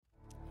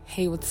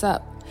Hey, what's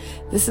up?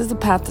 This is the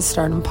Path to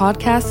Stardom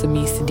podcast of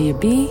me, Sadia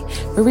B,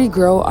 where we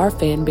grow our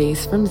fan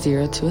base from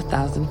 0 to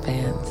 1,000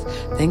 fans.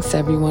 Thanks to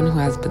everyone who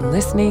has been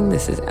listening.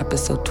 This is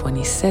episode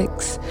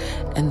 26,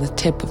 and the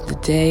tip of the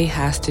day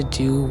has to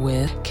do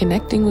with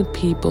connecting with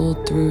people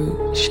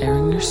through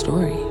sharing your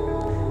story.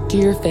 Do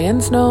your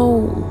fans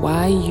know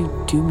why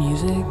you do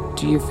music?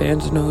 Do your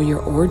fans know your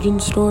origin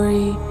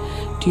story?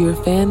 Do your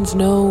fans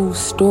know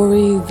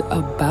stories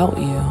about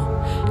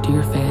you? Do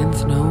your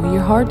fans know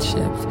your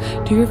hardships?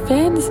 Do your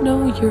fans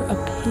know your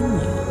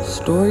opinions?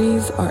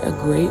 Stories are a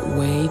great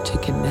way to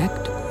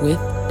connect with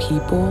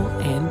people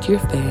and your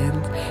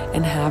fans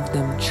and have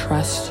them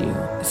trust you.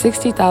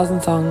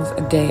 60,000 songs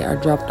a day are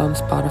dropped on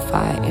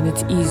Spotify, and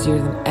it's easier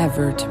than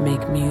ever to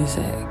make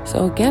music.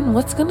 So again,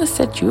 what's gonna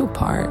set you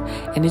apart?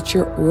 And it's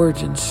your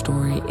origin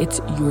story. It's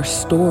your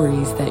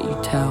stories that you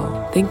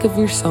tell. Think of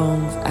your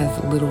songs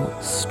as little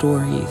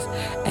stories,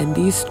 and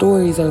these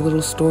stories are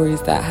little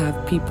stories that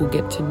have people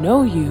get to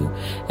know you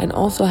and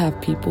also have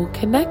people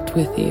connect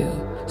with you.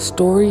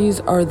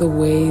 Stories are the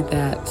way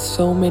that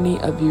so many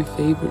of your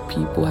favorite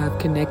people have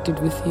connected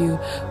with you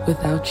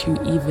without you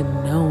even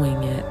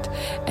knowing it.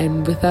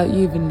 And without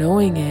you even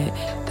knowing it,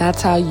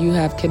 that's how you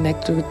have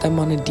connected with them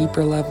on a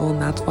deeper level,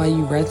 and that's why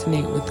you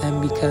resonate with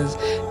them, because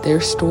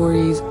their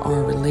stories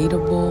are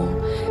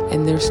relatable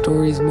and their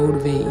stories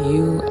motivate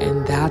you,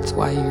 and that's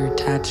why you're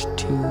attached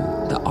to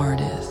the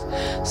artist.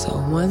 So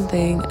one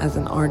thing as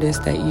an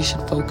artist that you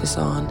should focus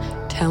on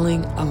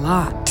telling a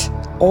lot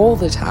all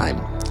the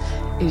time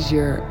is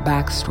your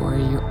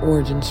backstory, your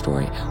origin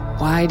story.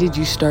 Why did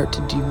you start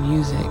to do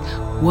music?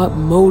 What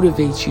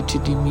motivates you to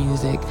do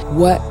music?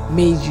 What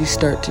made you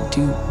start to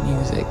do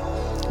music?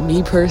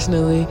 Me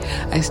personally,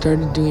 I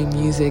started doing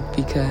music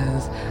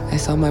because I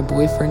saw my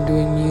boyfriend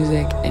doing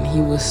music, and he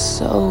was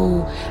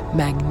so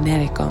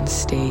magnetic on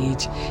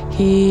stage.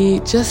 He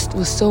just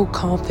was so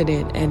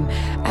confident, and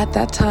at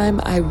that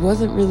time I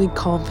wasn't really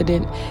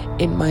confident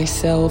in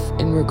myself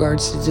in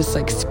regards to just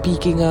like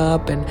speaking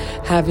up and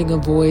having a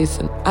voice.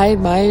 And I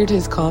admired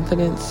his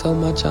confidence so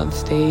much on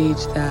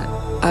stage that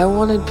I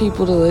wanted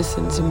people to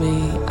listen to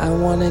me. I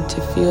wanted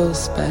to feel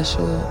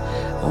special.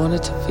 I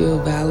wanted to feel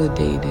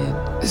validated.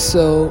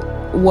 So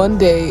one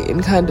day,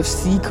 in kind of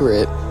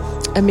secret,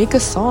 I make a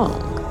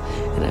song.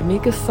 And I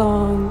make a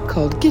song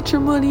called Get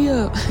Your Money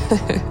Up.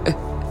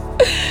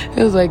 It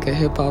was like a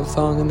hip-hop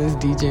song on this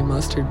DJ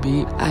Mustard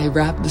beat. I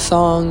rapped the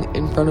song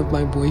in front of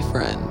my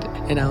boyfriend.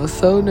 And I was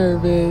so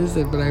nervous,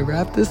 but I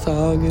rapped the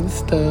song and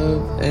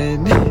stuff.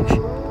 And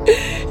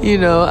you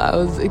know, I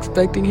was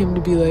expecting him to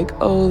be like,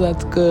 oh,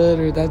 that's good,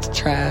 or that's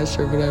trash,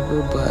 or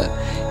whatever.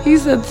 But he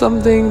said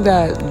something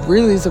that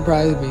really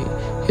surprised me.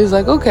 He was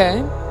like,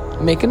 okay,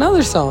 make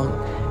another song.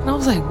 And I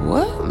was like,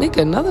 what? Make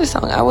another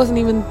song? I wasn't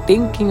even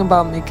thinking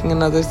about making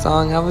another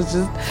song. I was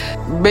just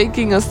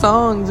making a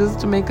song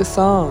just to make a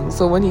song.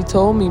 So when he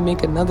told me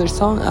make another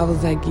song, I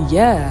was like,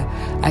 yeah,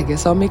 I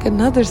guess I'll make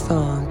another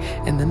song,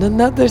 and then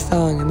another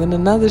song, and then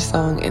another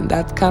song. And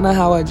that's kind of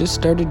how I just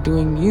started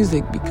doing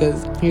music,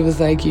 because he was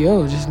like,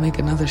 yo, just make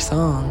another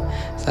song.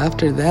 So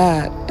after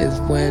that is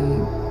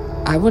when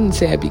I wouldn't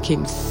say I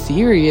became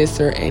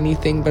serious or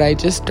anything, but I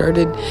just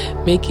started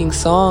making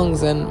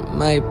songs. And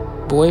my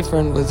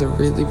boyfriend was a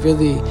really,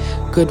 really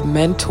good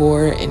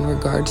mentor in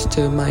regards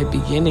to my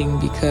beginning,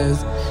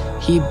 because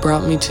he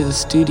brought me to the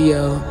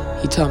studio.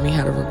 He taught me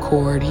how to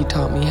record. He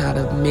taught me how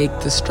to make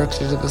the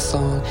structures of a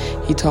song.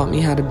 He taught me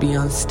how to be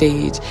on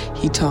stage.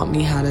 He taught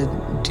me how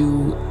to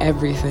do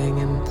everything,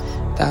 and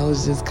that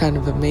was just kind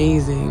of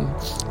amazing.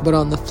 But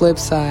on the flip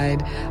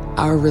side,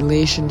 our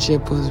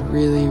relationship was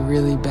really,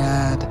 really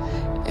bad,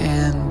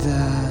 and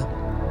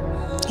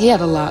he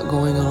had a lot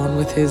going on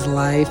with his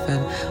life,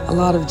 and a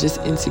lot of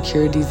just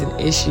insecurities and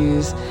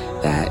issues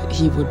that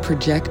he would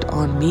project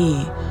on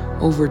me.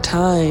 Over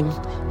time,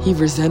 he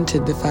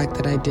resented the fact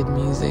that I did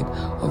music.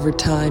 Over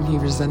time, he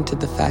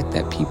resented the fact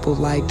that people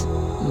liked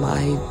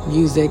my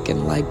music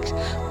and liked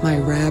my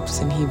raps,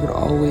 and he would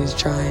always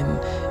try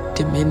and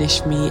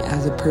diminish me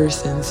as a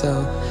person.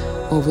 So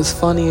what was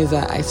funny is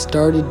that I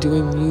started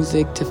doing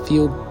music to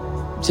feel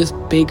just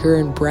bigger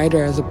and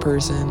brighter as a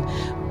person.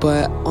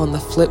 But on the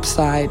flip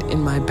side, in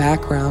my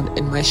background,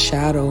 in my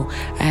shadow,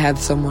 I had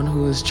someone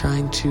who was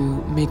trying to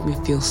make me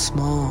feel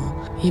small.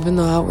 Even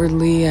though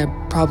outwardly I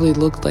probably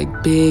looked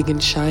like big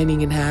and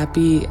shining and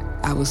happy,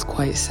 I was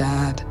quite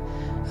sad.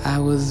 I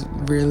was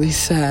really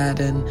sad,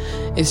 and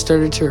it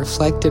started to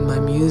reflect in my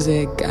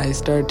music. I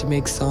started to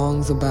make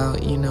songs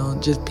about, you know,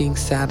 just being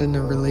sad in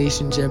a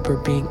relationship or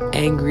being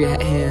angry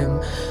at him.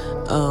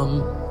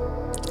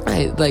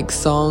 I like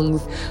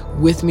songs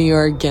With Me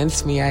or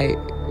Against Me.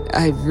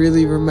 I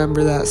really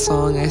remember that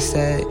song. I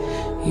said,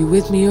 you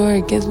with me or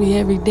against me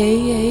every day,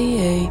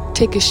 yeah, yeah.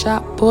 Take a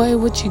shot, boy,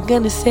 what you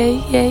gonna say,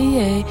 yeah,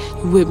 yeah.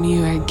 You with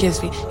me or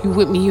against me, you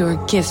with me or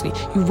against me,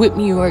 you with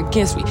me or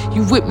against me,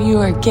 you with me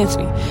or against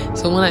me.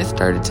 So when I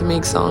started to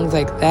make songs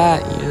like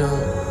that, you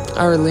know,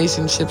 our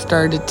relationship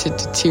started to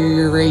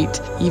deteriorate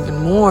even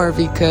more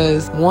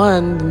because,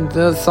 one,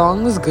 the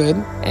song was good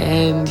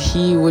and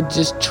he would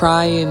just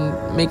try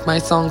and make my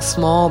songs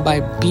small by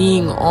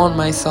being on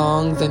my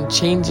songs and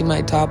changing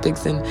my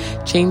topics and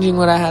changing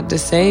what I had to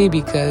say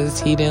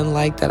because he didn't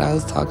like that I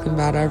was talking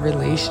about our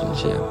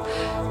relationship.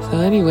 So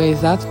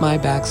anyways, that's my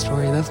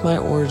backstory. That's my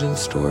origin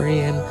story.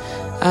 And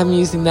I'm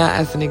using that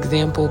as an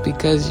example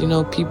because,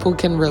 people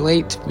can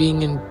relate to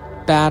being in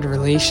bad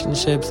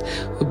relationships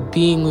with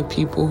being with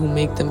people who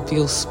make them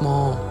feel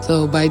small.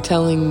 So by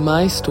telling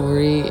my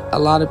story, a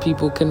lot of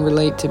people can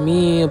relate to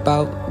me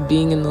about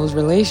being in those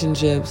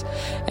relationships.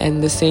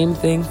 And the same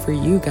thing for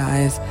you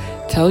guys.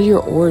 Tell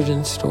your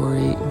origin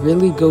story.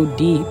 Really go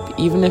deep.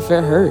 Even if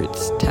it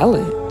hurts, tell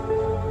it.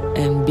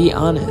 And be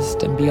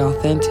honest and be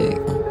authentic.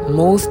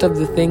 Most of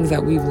the things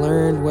that we've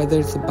learned, whether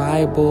it's the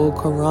Bible,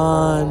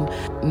 Quran,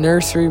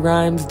 nursery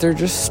rhymes, they're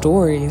just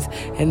stories.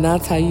 And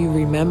that's how you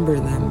remember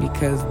them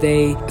because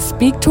they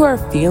speak to our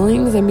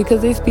feelings. And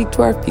because they speak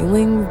to our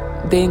feelings,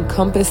 they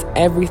encompass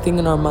everything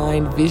in our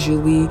mind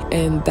visually.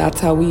 And that's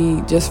how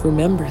we just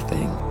remember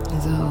things.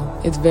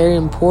 So it's very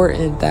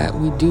important that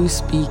we do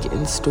speak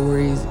in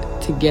stories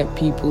to get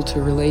people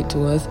to relate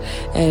to us.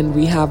 And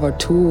we have our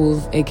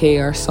tools, aka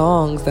our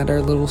songs, that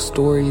are little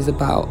stories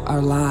about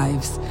our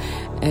lives.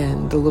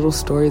 And the little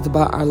stories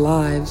about our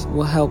lives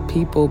will help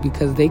people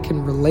because they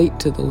can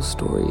relate to those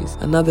stories.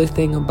 Another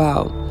thing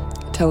about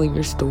telling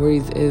your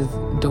stories is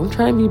don't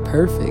try and be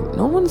perfect.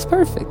 No one's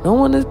perfect. No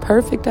one is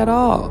perfect at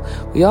all.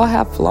 We all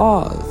have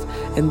flaws.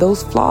 And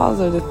those flaws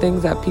are the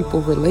things that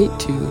people relate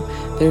to.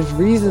 There's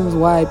reasons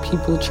why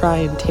people try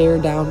and tear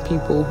down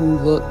people who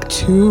look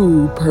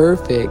too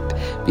perfect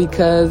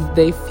because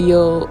they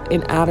feel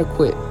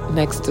inadequate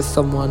next to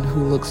someone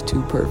who looks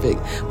too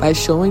perfect. By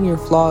showing your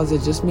flaws,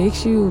 it just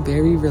makes you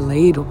very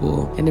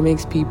relatable and it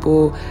makes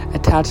people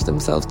attach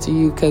themselves to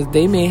you because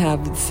they may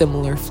have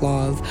similar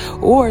flaws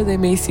or they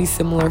may see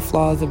similar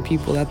flaws in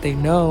people that they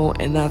know,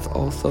 and that's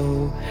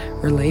also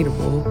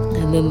relatable.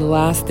 And then the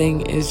last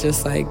thing is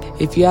just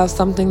if you have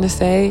something to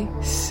say,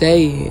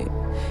 say it.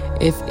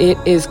 If it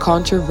is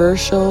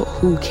controversial,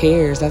 who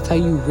cares? That's how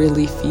you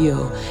really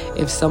feel.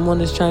 If someone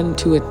is trying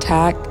to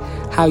attack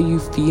how you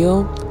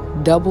feel,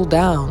 double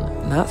down.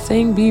 Not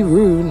saying be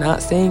rude,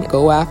 not saying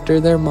go after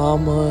their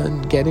mama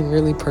and getting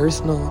really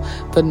personal,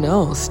 but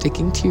no,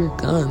 sticking to your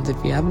guns. If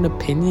you have an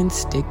opinion,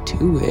 stick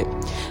to it.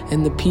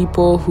 And the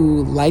people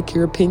who like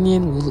your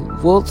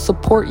opinion will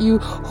support you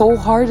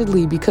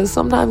wholeheartedly because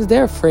sometimes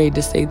they're afraid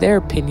to say their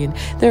opinion.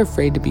 They're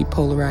afraid to be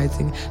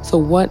polarizing. So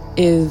what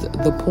is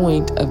the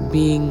point of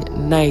being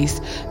nice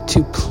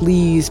to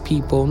please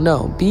people?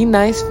 No, be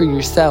nice for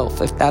yourself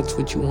if that's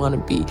what you want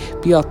to be.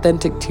 Be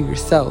authentic to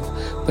yourself.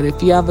 But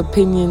if you have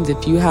opinions,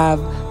 if you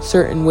have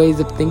certain ways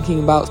of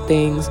thinking about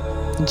things,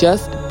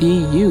 just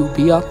be you.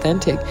 Be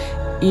authentic.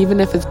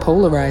 Even if it's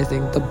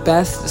polarizing, the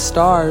best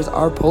stars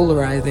are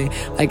polarizing,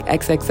 like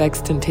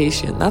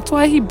XXXTentacion. That's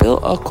why he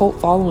built a cult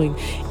following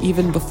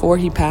even before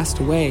he passed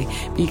away,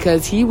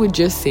 because he would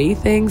just say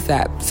things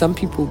that some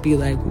people would be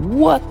like,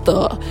 what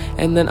the?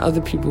 And then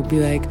other people would be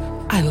like,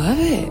 I love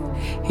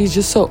it. He's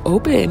just so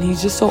open.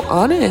 He's just so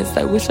honest.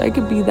 I wish I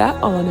could be that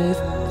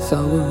honest. So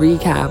a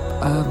recap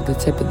of the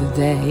tip of the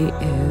day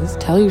is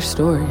tell your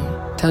story.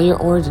 Tell your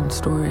origin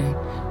story.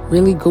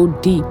 Really go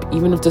deep,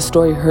 even if the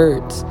story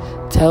hurts.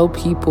 Tell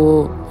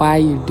people why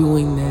you're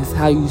doing this,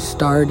 how you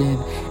started,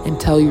 and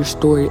tell your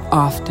story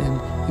often.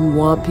 You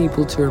want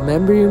people to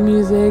remember your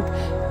music.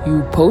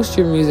 You post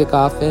your music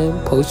often,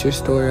 post your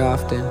story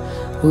often.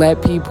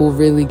 Let people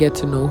really get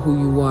to know who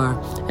you are.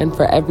 And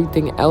for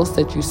everything else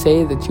that you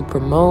say, that you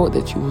promote,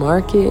 that you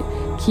market,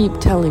 keep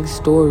telling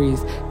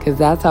stories, because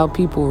that's how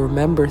people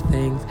remember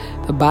things.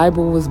 The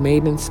Bible was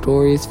made in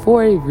stories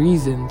for a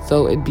reason,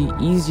 so it'd be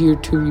easier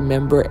to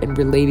remember and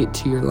relate it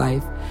to your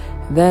life.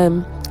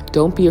 Then,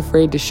 don't be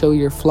afraid to show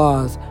your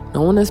flaws.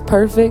 No one is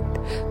perfect.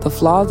 The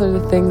flaws are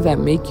the things that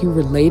make you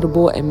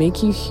relatable and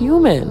make you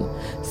human.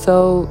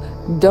 So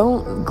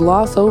don't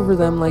gloss over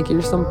them like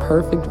you're some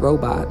perfect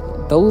robot.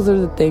 Those are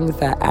the things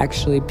that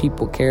actually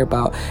people care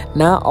about,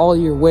 not all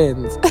your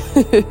wins.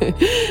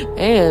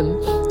 And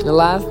the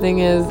last thing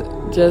is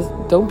just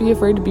don't be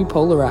afraid to be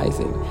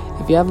polarizing.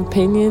 If you have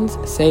opinions,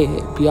 say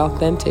it. Be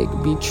authentic.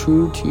 Be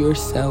true to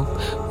yourself.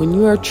 When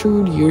you are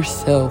true to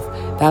yourself,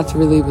 that's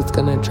really what's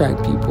going to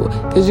attract people,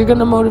 because you're going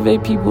to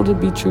motivate people to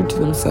be true to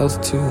themselves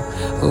too.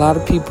 A lot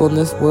of people in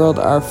this world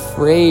are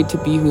afraid to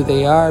be who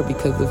they are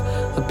because of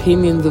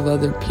opinions of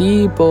other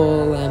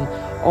people and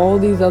all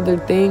these other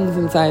things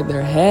inside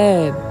their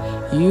head.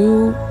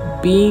 You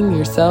being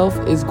yourself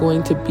is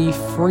going to be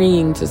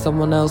freeing to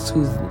someone else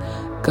who's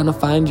gonna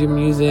find your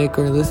music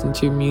or listen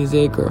to your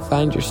music or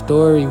find your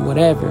story,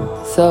 whatever.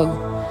 So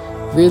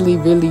really,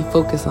 really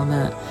focus on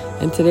that.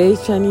 And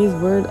today's Chinese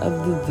word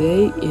of the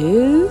day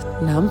is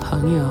男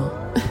朋友.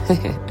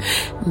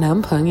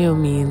 男朋友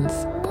means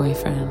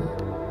boyfriend.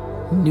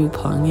 女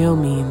朋友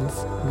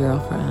means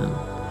girlfriend.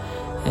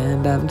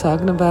 And I'm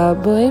talking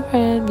about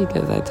boyfriend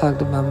because I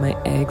talked about my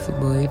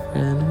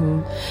ex-boyfriend,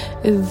 who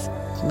is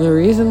the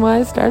reason why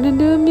I started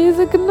doing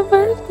music in the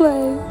first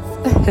place.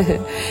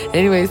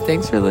 Anyways,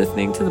 thanks for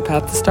listening to the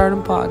Path to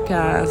Stardom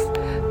podcast.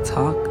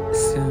 Talk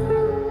soon.